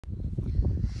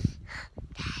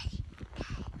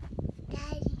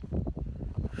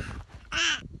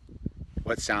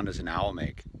What sound does an owl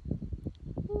make?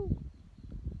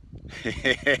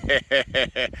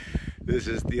 This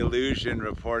is the Illusion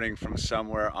reporting from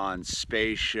somewhere on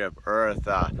Spaceship Earth.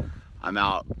 I'm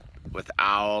out with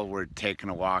Owl. We're taking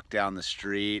a walk down the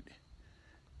street.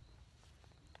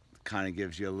 Kind of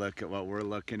gives you a look at what we're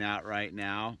looking at right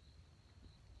now.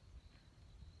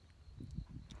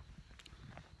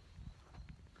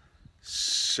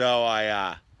 So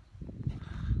I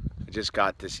just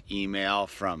got this email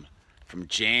from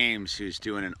James, who's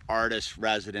doing an artist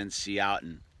residency out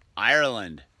in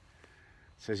Ireland.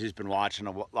 Says he's been watching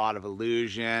a lot of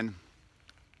Illusion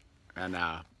and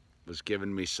was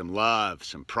giving me some love,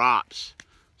 some props.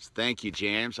 So thank you,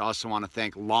 James. Also want to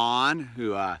thank Lon,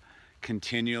 who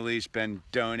continually has been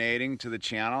donating to the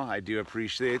channel. I do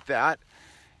appreciate that.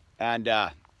 And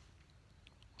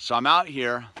so I'm out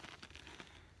here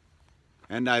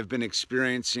and I've been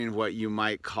experiencing what you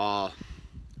might call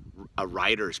a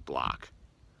writer's block.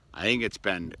 I think it's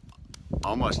been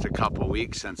almost a couple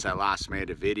weeks since I last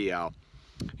made a video.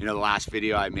 You know, the last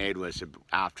video I made was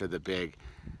after the big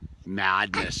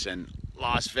madness in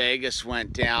Las Vegas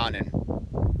went down, and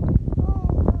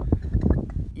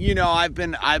you know, I've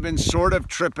been sort of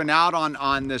tripping out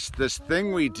on this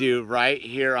thing we do right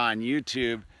here on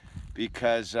YouTube,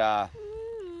 because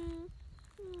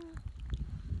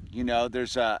you know,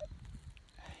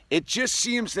 it just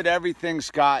seems that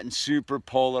everything's gotten super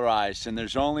polarized, and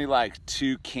there's only like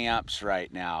two camps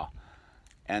right now.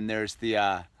 And there's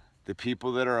the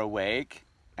people that are awake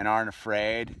and aren't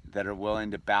afraid, that are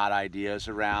willing to bat ideas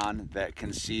around, that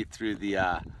can see through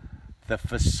the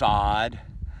facade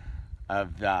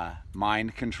of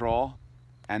mind control.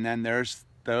 And then there's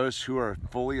those who are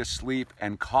fully asleep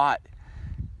and caught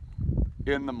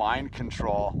in the mind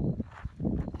control,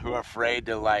 who are afraid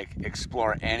to like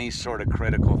explore any sort of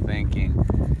critical thinking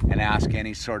and ask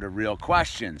any sort of real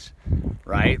questions,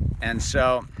 right? And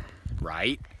so,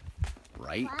 right?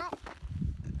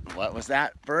 What was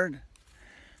that, bird?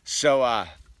 So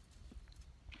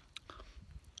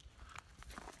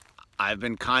I've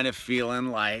been kind of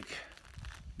feeling like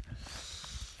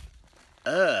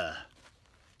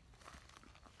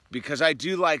because I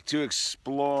do like to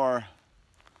explore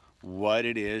what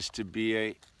it is to be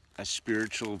a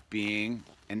spiritual being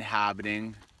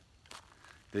inhabiting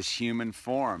this human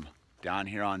form down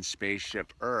here on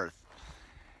Spaceship Earth.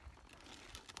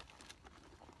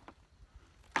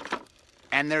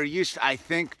 And I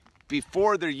think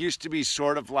before there used to be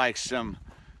sort of like some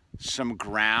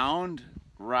ground,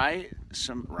 right?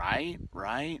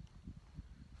 Right?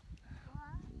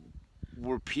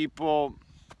 Where people,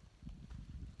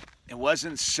 it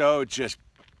wasn't so just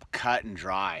cut and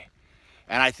dry.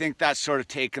 And I think that's sort of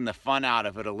taken the fun out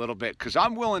of it a little bit, because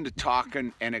I'm willing to talk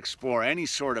and explore any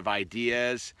sort of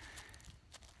ideas,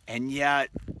 and yet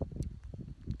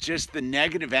just the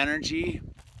negative energy,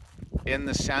 in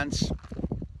the sense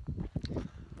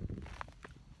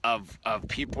of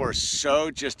people are so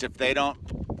just, if they don't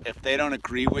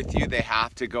agree with you, they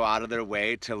have to go out of their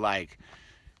way to like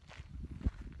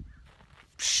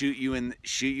shoot you in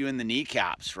the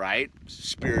kneecaps, right?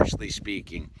 Spiritually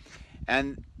speaking.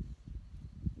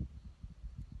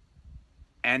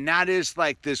 And that is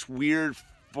like this weird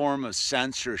form of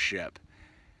censorship.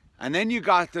 And then you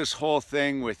got this whole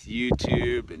thing with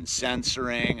YouTube and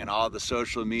censoring, and all the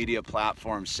social media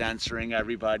platforms censoring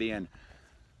everybody, and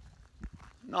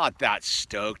not that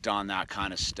stoked on that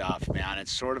kind of stuff, man.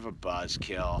 It's sort of a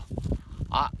buzzkill.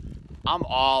 I'm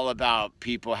all about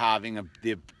people having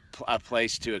a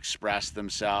place to express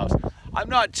themselves. I'm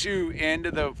not too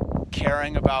into the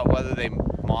caring about whether they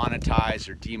monetize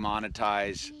or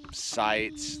demonetize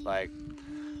sites, like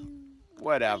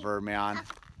whatever, man.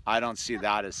 I don't see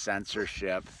that as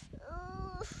censorship.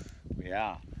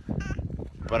 Yeah,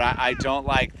 but I don't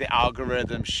like the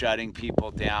algorithm shutting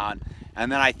people down. And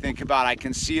then I think about, I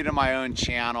can see it in my own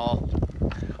channel,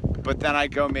 but then I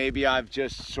go, maybe I've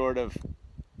just sort of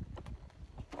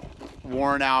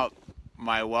worn out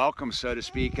my welcome, so to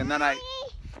speak. And then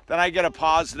I get a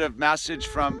positive message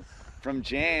from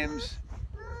James.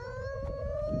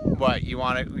 What, you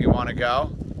want to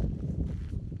go?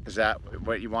 Is that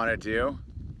what you want to do?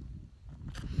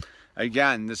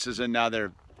 Again, this is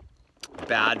another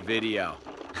bad video.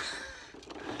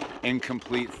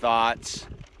 Incomplete thoughts.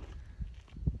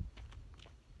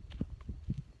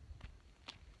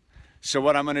 So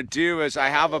what I'm going to do is I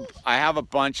have a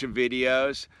bunch of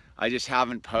videos I just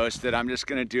haven't posted. I'm just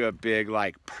going to do a big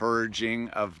like purging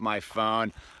of my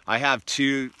phone. I have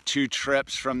two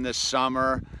trips from this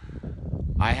summer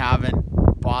I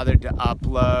haven't bothered to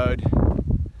upload.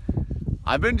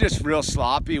 I've been just real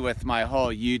sloppy with my whole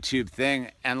YouTube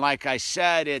thing, and like I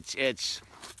said, it's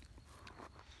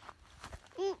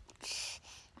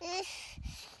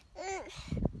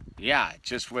yeah,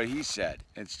 just what he said.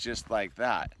 It's just like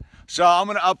that. So I'm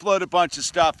gonna upload a bunch of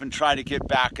stuff and try to get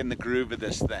back in the groove of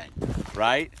this thing,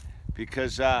 right?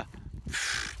 Because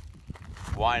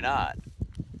why not?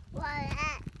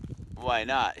 Why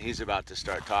not? He's about to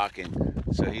start talking,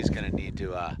 so he's gonna need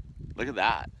to look at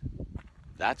that.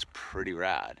 That's pretty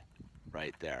rad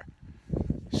right there.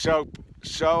 So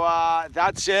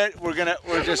that's it.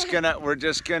 We're just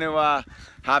gonna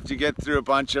have to get through a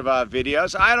bunch of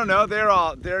videos. I don't know,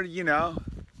 they're you know,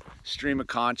 stream of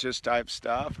conscious type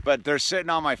stuff, but they're sitting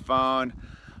on my phone.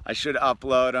 I should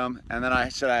upload them. And then I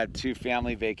said I had 2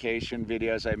 family vacation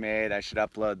videos I made. I should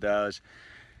upload those.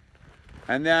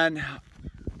 And then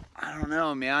I don't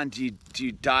know, man, do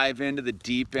you dive into the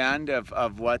deep end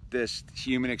of what this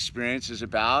human experience is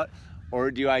about? Or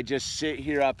do I just sit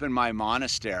here up in my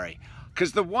monastery?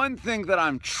 Because the one thing that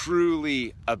I'm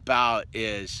truly about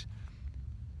is,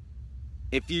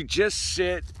 if you just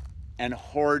sit and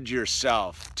hoard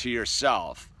yourself to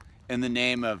yourself in the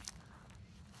name of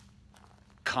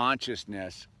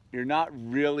consciousness, you're not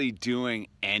really doing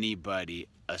anybody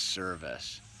a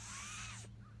service.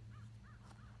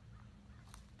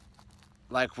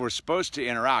 Like, we're supposed to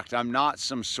interact. I'm not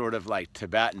some sort of like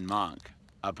Tibetan monk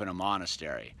up in a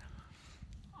monastery.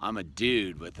 I'm a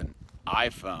dude with an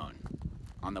iPhone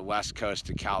on the west coast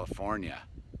of California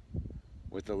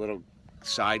with a little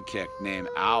sidekick named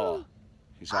Owl.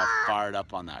 He's all fired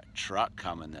up on that truck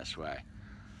coming this way.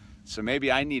 So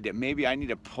maybe I need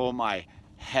to pull my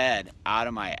head out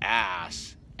of my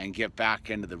ass and get back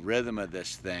into the rhythm of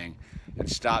this thing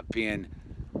and stop being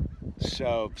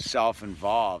so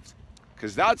self-involved.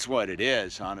 Because that's what it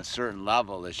is on a certain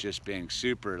level, is just being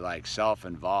super like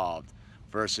self-involved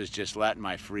versus just letting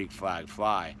my freak flag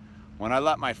fly. When I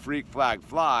let my freak flag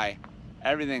fly,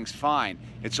 everything's fine.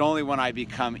 It's only when I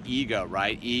become ego,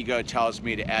 right? Ego tells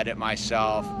me to edit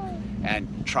myself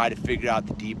and try to figure out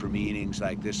the deeper meanings.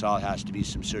 Like, this all has to be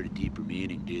some sort of deeper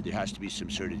meaning, dude. There has to be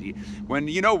some sort of when,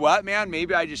 you know what, man?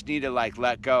 Maybe I just need to like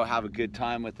let go, have a good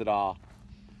time with it all,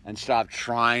 and stop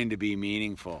trying to be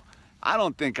meaningful. I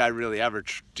don't think I really ever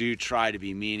do try to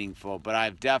be meaningful, but I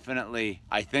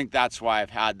think that's why I've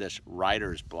had this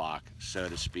writer's block, so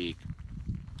to speak.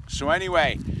 So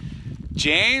anyway,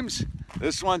 James,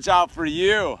 this one's out for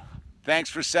you. Thanks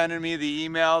for sending me the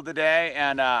email today,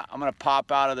 and I'm gonna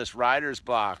pop out of this writer's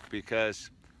block,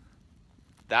 because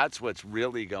that's what's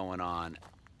really going on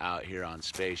out here on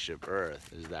Spaceship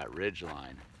Earth, is that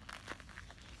ridgeline.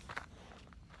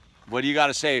 What do you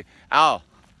gotta say, Al?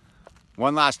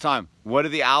 One last time, what do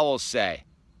the owls say?